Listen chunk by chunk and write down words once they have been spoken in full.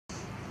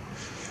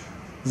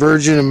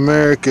Virgin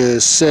America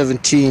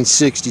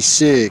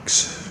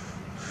 1766.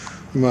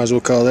 You might as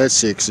well call that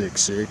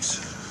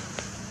 666.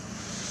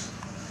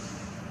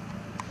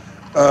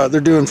 They're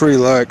doing pretty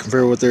light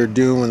compared to what they were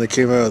doing when they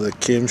came out of the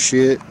Kim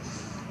shit.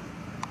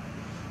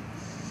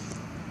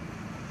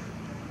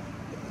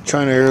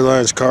 China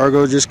Airlines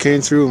cargo just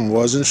came through and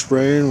wasn't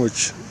spraying,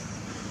 which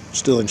I'm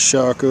still in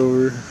shock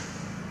over.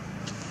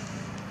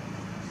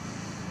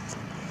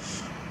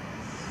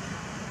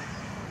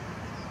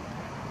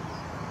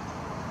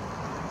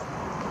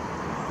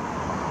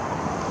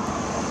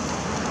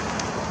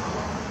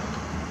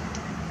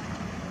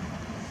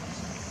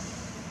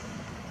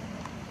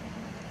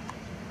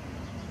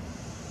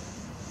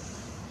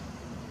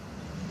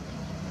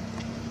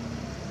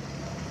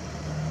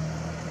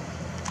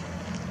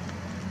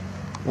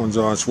 One's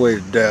on its way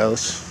to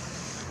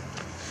Dallas.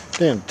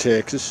 Damn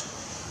Texas.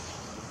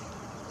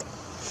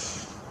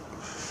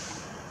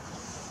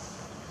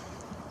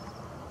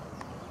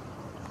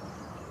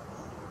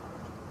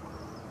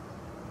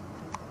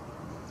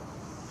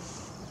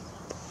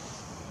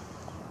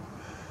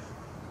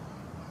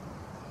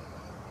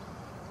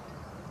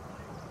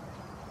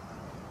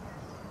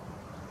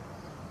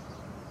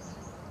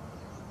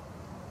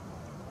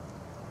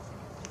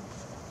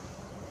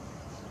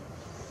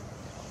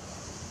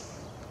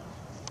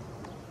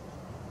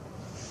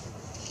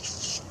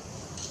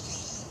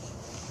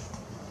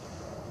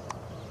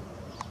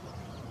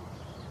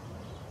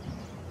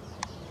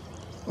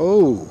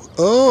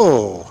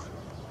 Oh,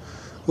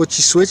 what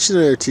you switching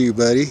there to,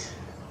 buddy?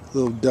 A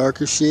little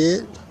darker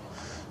shit?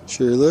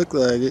 Sure look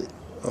like it.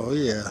 Oh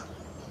yeah.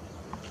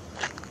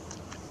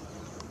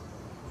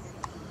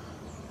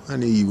 I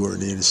knew you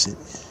weren't innocent.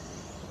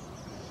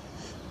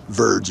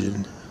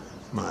 Virgin,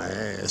 my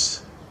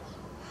ass.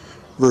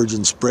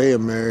 Virgin Spray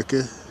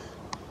America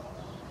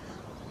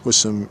with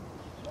some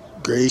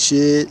gray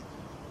shit.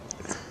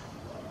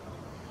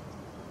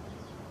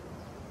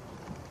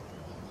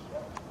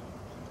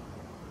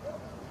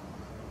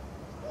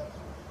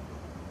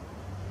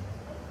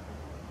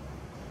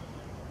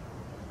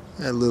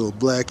 That little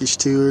blackish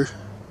to her.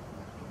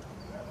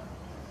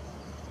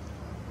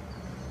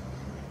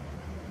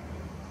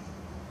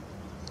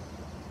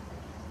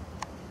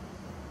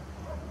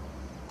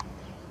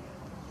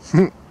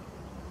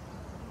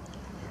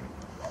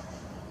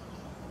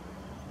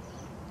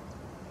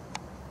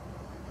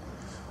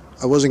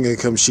 I wasn't going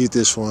to come shoot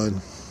this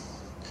one.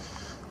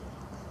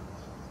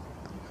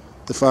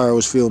 The fire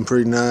was feeling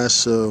pretty nice,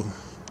 so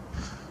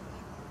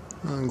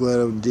I'm glad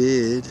I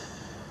did.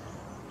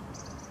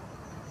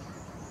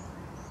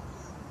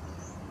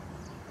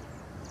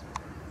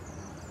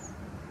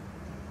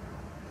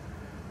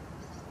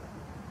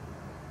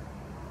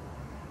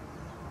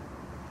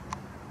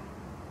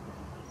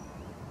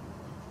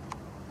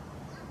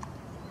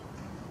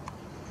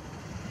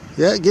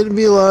 Yeah, getting to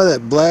be a lot of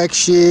that black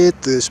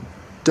shit, this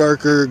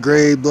darker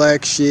gray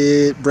black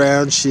shit,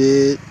 brown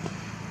shit.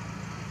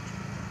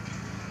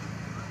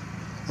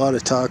 A lot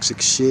of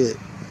toxic shit.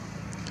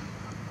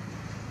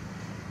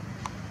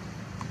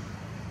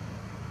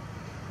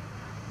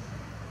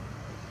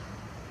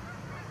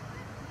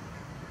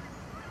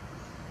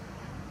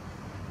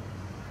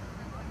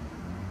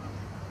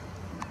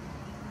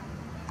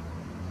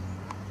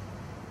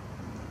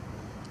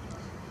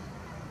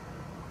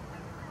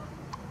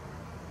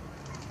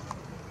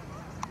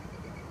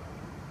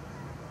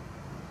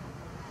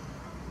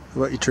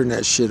 Why don't you turn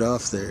that shit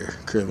off there,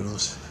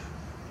 criminals?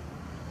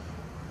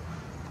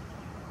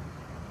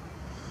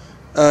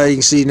 You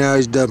can see now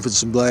he's dumping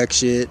some black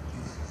shit.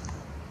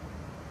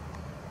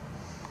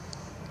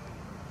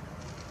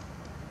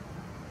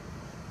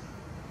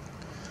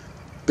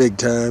 Big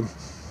time.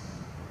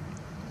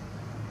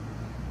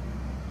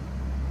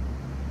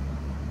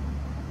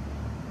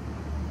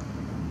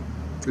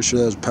 For sure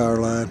that was a power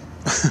line.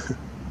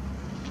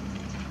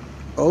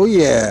 Oh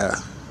yeah.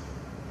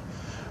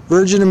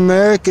 Virgin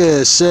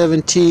America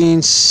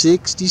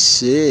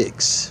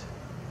 1766.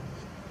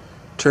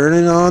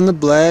 Turning on the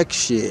black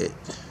shit.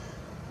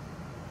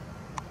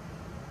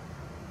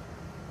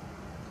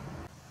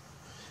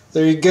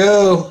 There you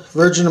go,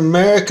 Virgin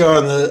America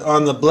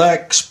on the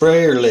black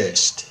sprayer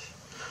list.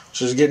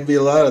 So there's getting to be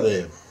a lot of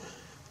them.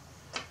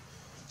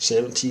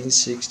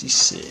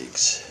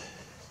 1766.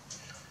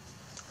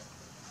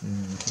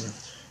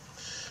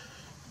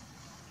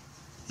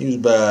 He was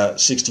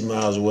about 60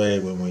 miles away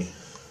when we,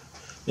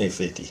 maybe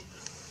 50,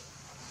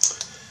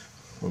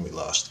 when we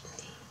lost him.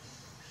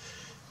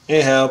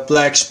 Anyhow,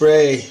 black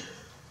spray,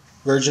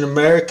 Virgin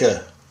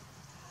America.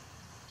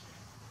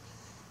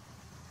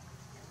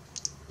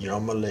 You're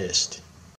on my list.